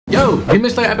Yo, Demon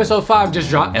Slayer episode 5 just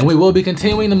dropped, and we will be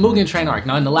continuing the Mugen Train arc.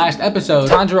 Now in the last episode,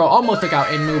 Tanjiro almost took out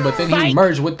Enmu, but then he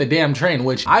merged with the damn train,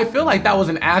 which I feel like that was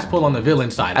an ass pull on the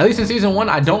villain side. At least in season 1,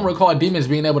 I don't recall demons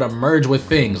being able to merge with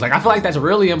things. Like, I feel like that's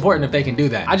really important if they can do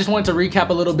that. I just wanted to recap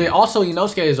a little bit. Also,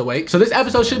 Inosuke is awake, so this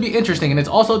episode should be interesting, and it's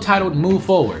also titled Move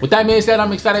Forward. With that being said,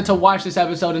 I'm excited to watch this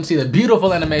episode and see the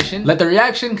beautiful animation. Let the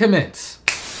reaction commence.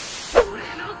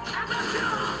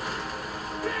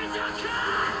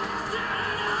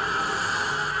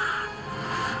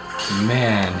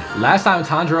 Man, last time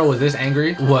Tanjiro was this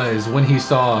angry was when he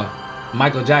saw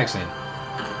Michael Jackson.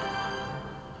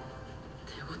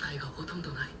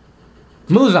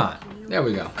 Muzan. There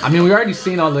we go. I mean, we already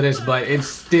seen all of this, but it's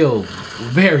still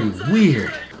very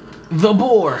weird. The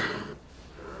boar.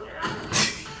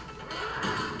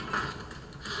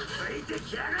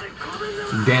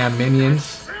 Damn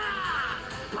minions.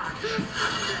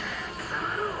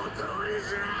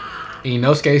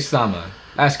 Inosuke-sama.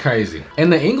 That's crazy. In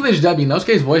the English dub, Inosuke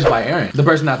is voiced by Eren, the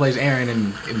person that plays Eren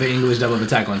in the English dub of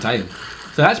Attack on Titan.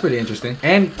 So that's pretty interesting.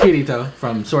 And Kirito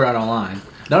from Sword Art Online.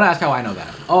 Don't ask how I know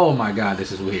that. Oh my god,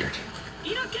 this is weird.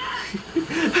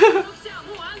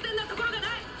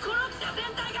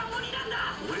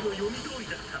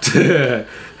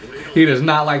 He does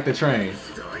not like the train.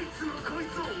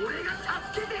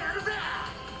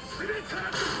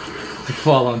 To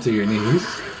fall onto your knees.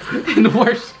 And the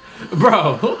worst,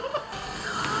 bro.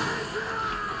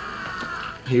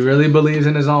 He really believes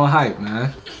in his own hype,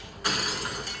 man.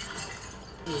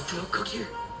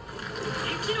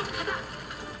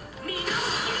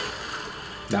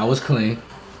 That was clean.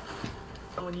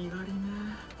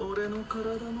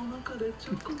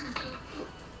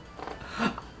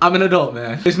 I'm an adult,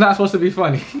 man. It's not supposed to be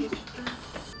funny.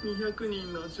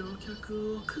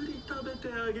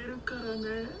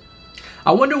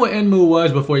 I wonder what Enmu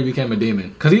was before he became a demon.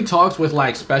 Because he talks with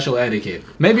like special etiquette.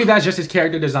 Maybe that's just his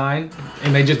character design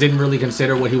and they just didn't really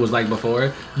consider what he was like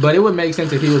before. But it would make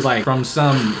sense if he was like from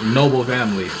some noble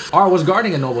family. Or was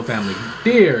guarding a noble family.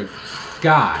 Dear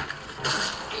God.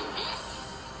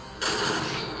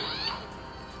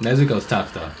 Nezuko's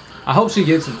tough though. I hope she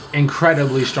gets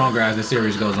incredibly stronger as the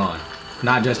series goes on.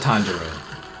 Not just Tanjiro.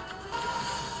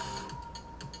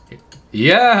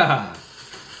 Yeah!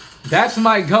 That's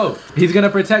my goat. He's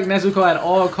gonna protect Nezuko at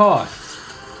all costs.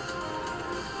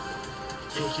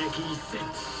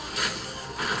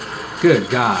 Good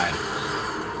God.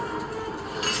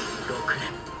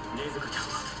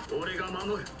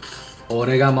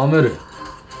 Orega mamoru.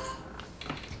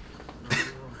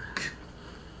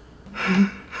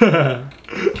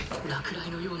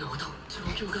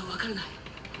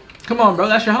 Come on, bro.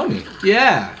 That's your homie.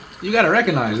 Yeah. You gotta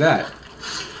recognize that.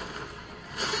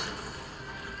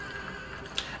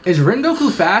 Is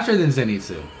Rengoku faster than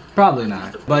Zenitsu? Probably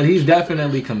not, but he's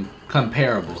definitely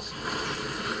comparable.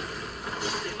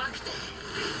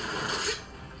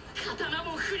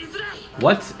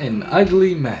 What an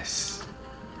ugly mess.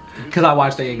 Because I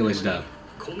watched the English dub.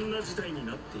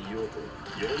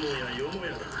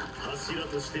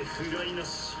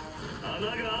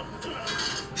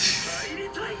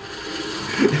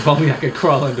 If only I could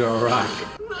crawl under a rock.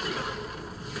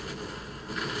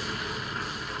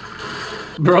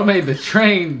 Bro made the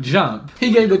train jump.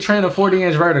 He gave the train a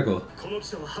 40-inch vertical.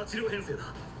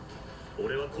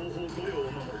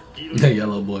 The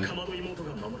yellow boy.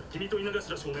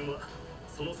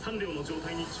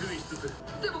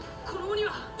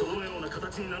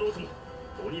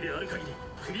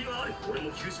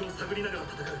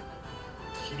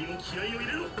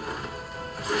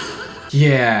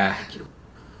 Yeah.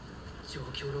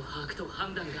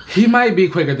 He might be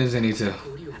quicker than Zenitsu.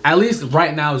 At least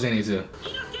right now, Zenitsu.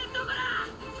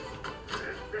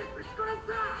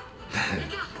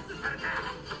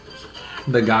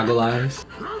 The goggle eyes.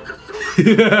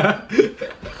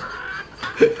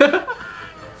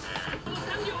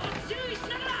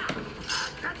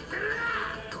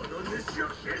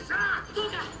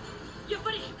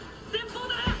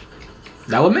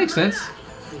 That would make sense.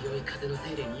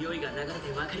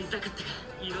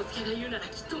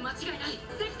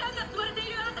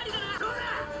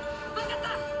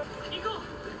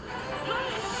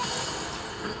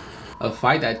 A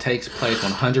fight that takes place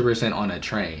 100% on a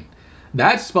train.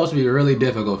 That's supposed to be really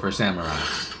difficult for samurai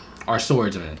or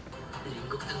swordsmen.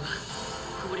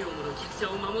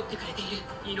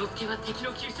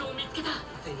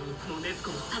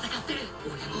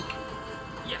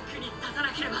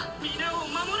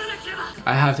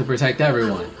 I have to protect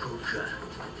everyone.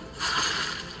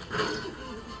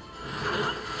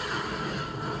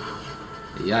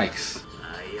 Yikes.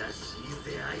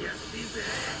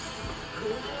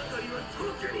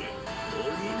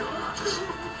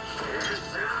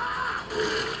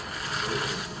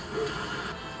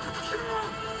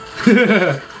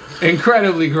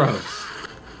 Incredibly gross.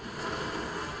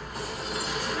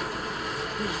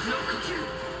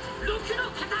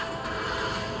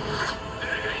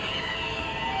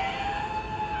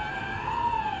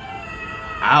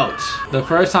 Ouch. The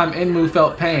first time Enmu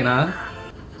felt pain, huh?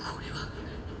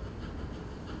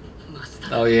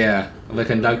 Oh yeah, the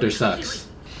conductor sucks.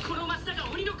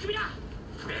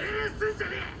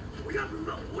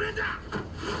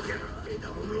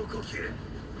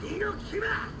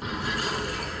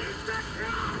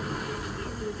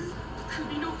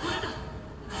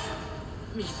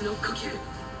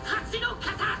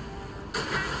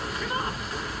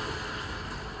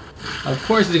 Of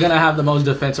course he's gonna have the most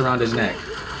defense around his neck.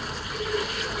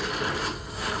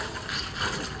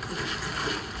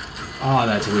 Oh,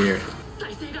 that's weird.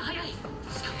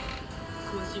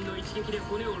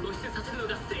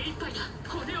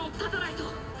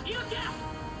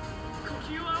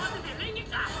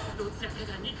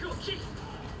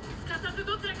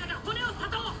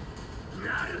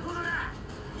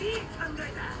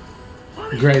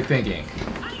 Great thinking.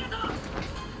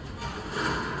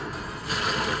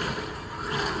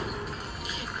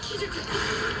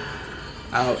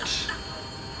 Ouch.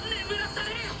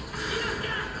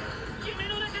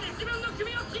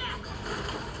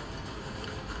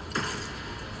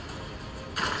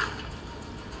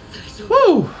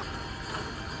 Woo!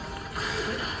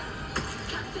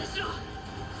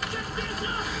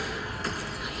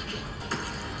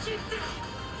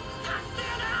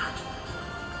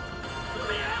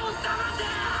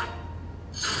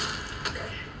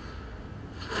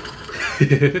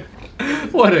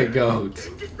 What a goat.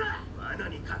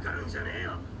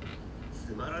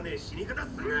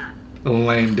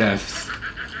 Lame deaths.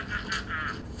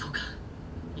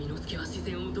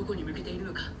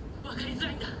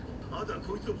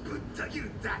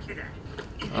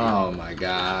 Oh my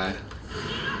god.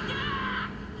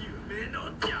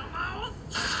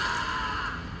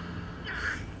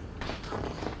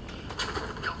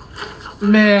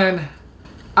 Man,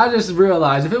 I just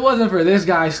realized if it wasn't for this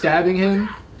guy stabbing him,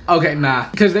 okay, nah,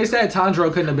 because they said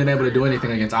Tanjiro couldn't have been able to do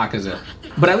anything against Akaza,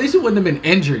 but at least he wouldn't have been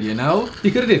injured, you know? He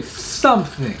could have did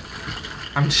something,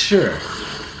 I'm sure.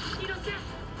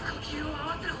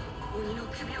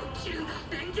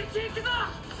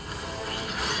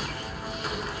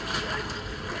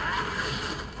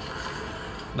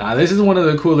 Nah, this is one of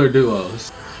the cooler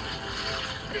duos.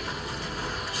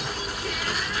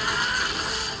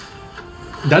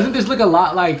 Doesn't this look a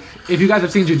lot like, if you guys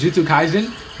have seen Jujutsu Kaisen,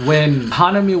 when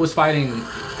Hanami was fighting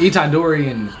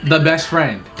Itadori and the best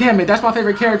friend? Damn it, that's my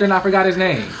favorite character and I forgot his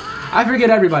name. I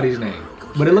forget everybody's name,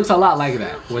 but it looks a lot like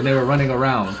that when they were running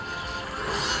around.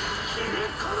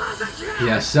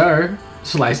 Yes, sir.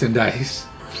 Slice and dice.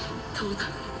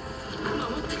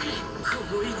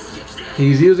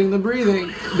 He's using the breathing.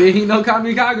 The Hino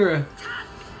Kami Kagura.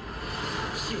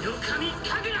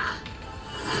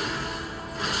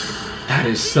 That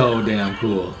is so damn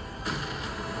cool.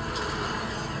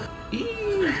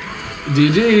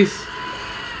 GG's.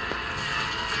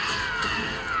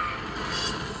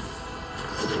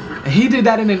 He did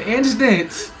that in an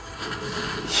instant.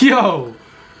 Yo.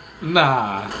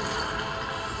 Nah.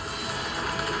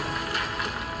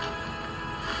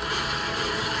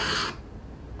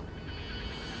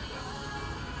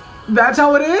 That's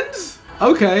how it ends?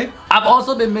 Okay. I've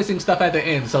also been missing stuff at the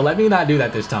end, so let me not do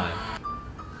that this time.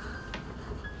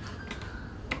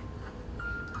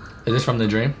 Is this from the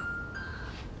dream?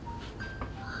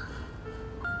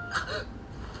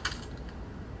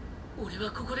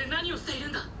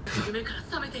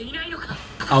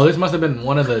 Oh, this must have been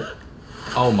one of the...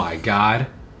 Oh my god.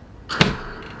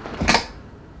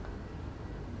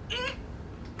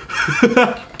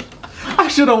 I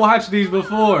should have watched these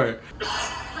before.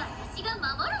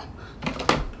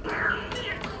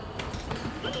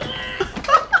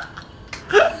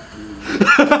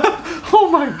 Oh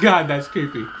my god, that's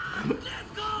creepy.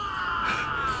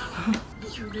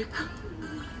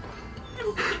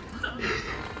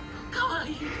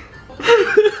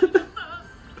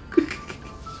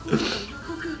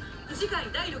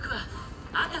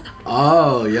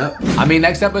 Oh, yep. I mean,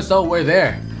 next episode, we're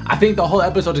there. I think the whole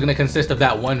episode is going to consist of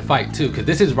that one fight too, because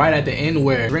this is right at the end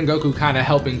where Rengoku kind of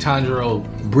helping Tanjiro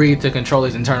breathe to control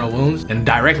his internal wounds, and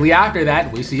directly after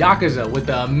that we see Akaza with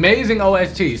the amazing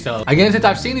OST. So again, since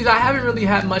I've seen these, I haven't really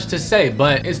had much to say,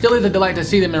 but it still is a delight to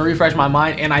see them and refresh my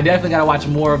mind, and I definitely gotta watch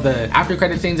more of the after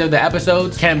credit scenes of the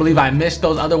episodes. Can't believe I missed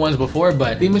those other ones before,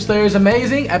 but Demon Slayer is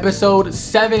amazing. Episode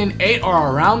 7 and 8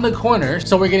 are around the corner,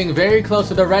 so we're getting very close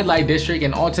to the red light district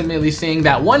and ultimately seeing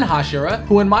that one Hashira,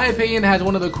 who in my opinion has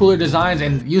one of the cooler designs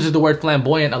and uses the word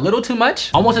flamboyant a little too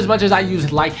much. Almost as much as I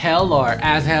use like hell or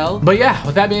as hell. But yeah,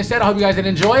 with that being said, I hope you guys did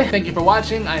enjoy. Thank you for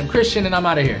watching. I am Christian and I'm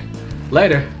out of here.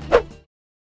 Later.